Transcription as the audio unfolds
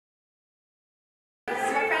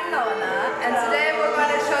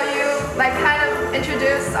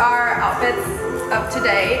introduce our outfits of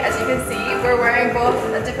today. As you can see, we're wearing both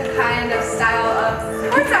a different kind of style of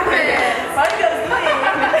sports outfits. What are you guys doing?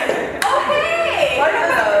 Okay!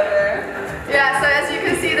 Yeah, so as you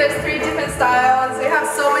can see, there's 3 different styles. We have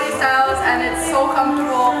so many styles and it's so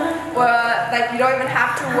comfortable. Like you don't even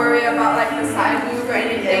have to worry about like the side move or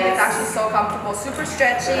anything. It's actually so comfortable, super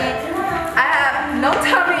stretchy. I have no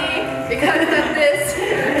tummy because of this,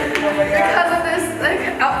 like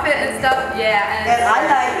outfit and stuff. Yeah, and I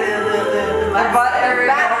like the butt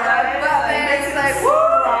area. It's like woo!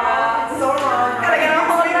 So long. Gotta get a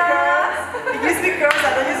hold of. It gives me girls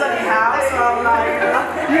that don't usually have, so I'm like,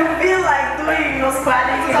 you feel like doing your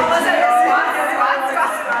squatting. It's almost like a squat.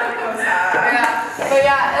 But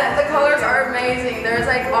yeah, the colors are amazing. There's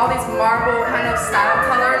like all these marble kind of style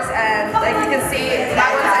colors, and like you can see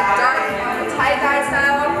that one's like dark tie-dye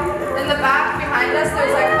style. In the back behind us,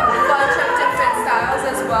 there's like a bunch of different styles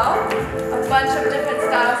as well. As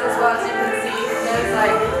you can see. There's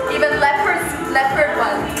like even leopard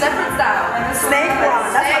style. The snake one.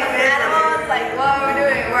 That's my favorite. Animals, like what are we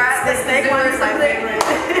doing? We're at the snake one is my favorite.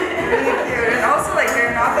 Really cute. And also like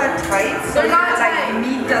they're not that tight, so they're not like tight.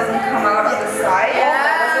 meat doesn't come out of the side.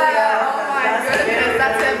 Yeah. Oh my goodness,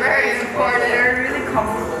 that's very important. They're really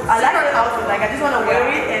comfortable. I like the outfit. Like I just want to wear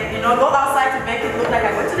it and go outside to make it look like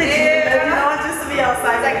I went to the gym. Just to be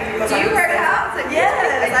outside. Like, do you work out? Like, yes,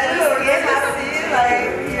 I do. Yes,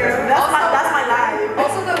 That's my life.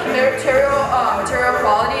 Also, the material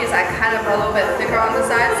quality is like kind of a little bit thicker on the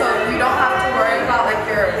side, so you don't have to worry about like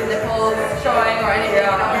your nipples showing or anything.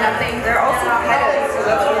 Nothing. They're also padded, so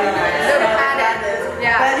that's really nice. They're padded.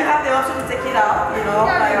 Yeah. But you have the option to take it out. It's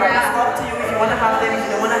up to you if you want to have them. If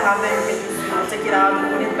you don't want to have them, you can just take it out and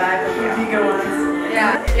put it back with your bigger ones.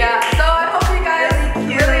 Yeah. So I hope you guys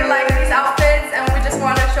really like these outfits, and we just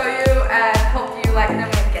want to show you and hope you like them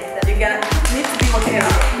and get them. You're gonna need to be motivated.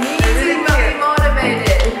 Need to be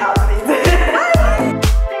motivated. Outfits.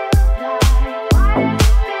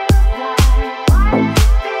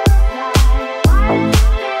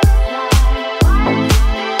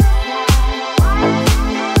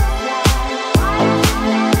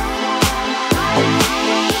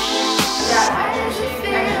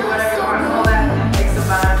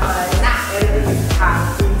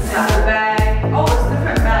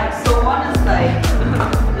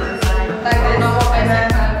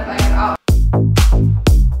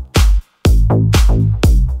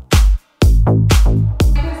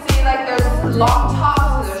 Long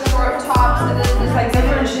tops, there's short tops, and then there's like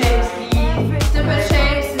different shapes.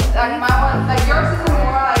 Like my one, like yours is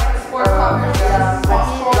more like a sport top. Yours is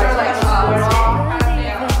shorter, like long kind of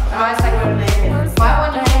thing. Mine's like my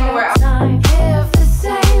one you can wear.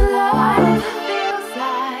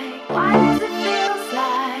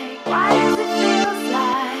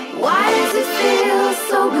 Why does it feel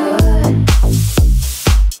so good?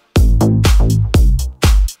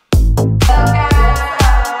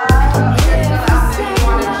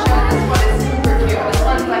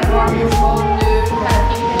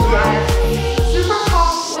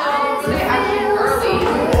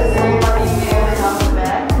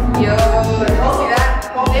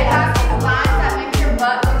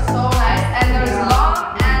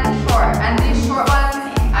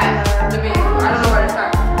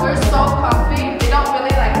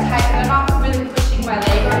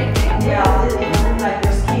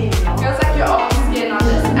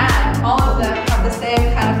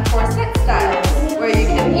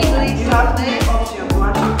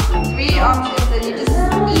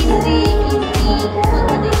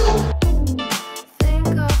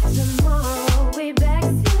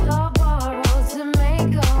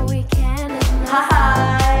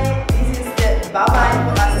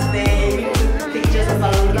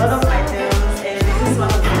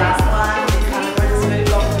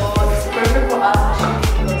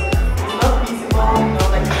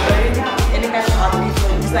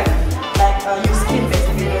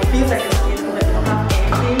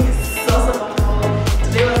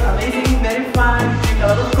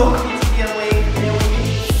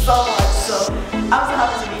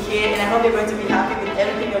 You're going to be happy with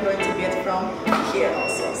everything you're going to get from here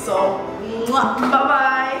also. So,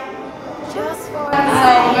 bye-bye.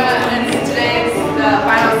 And today's the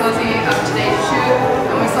final closing of today's shoot,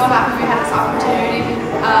 and we're so happy we had this opportunity to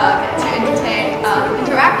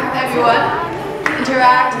interact with everyone,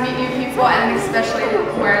 meet new people, and especially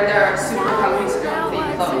wear their super comfy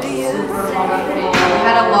clothes. We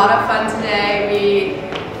had a lot of fun today.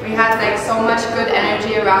 We had like so much good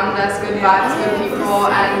energy around us, good vibes, good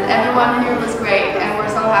people, and everyone here was great, and we're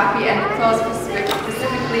so happy, and the clothes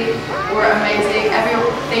specifically were amazing.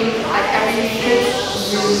 Everything, like everything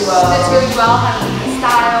fits really well, had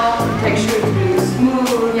style. Texture is really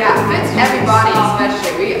smooth. Yeah, fits every body,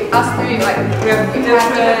 especially. Us three, like, we have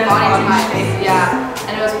different body types. Yeah,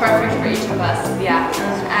 and it was perfect for each of us. Yeah,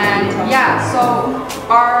 and yeah, so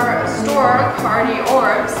our store,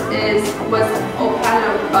 Cardiorb, was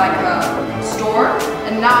opened like a store,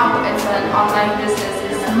 and now it's an online business.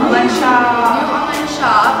 It's a Online shop. New online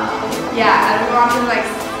shop. Yeah, and we want to like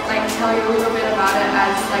tell you a little bit about it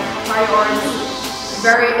as like Cardiorb is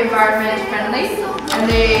very environment friendly, and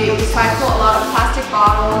they recycle a lot of plastic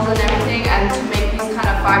bottles and everything, and to make these kind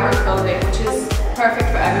of fiber clothing, which is perfect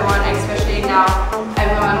for everyone, especially now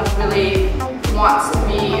everyone really wants to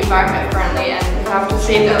be environment friendly and we have to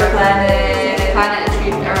save the planet and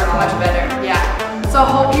treat the earth much better. Yeah. So I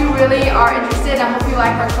hope you really are interested. I hope you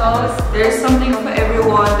like our clothes. There's something for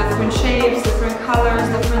everyone, different shapes, different colors,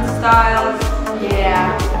 different styles.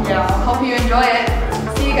 Yeah. Yeah. Hope you enjoy it.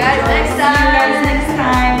 See you guys next time.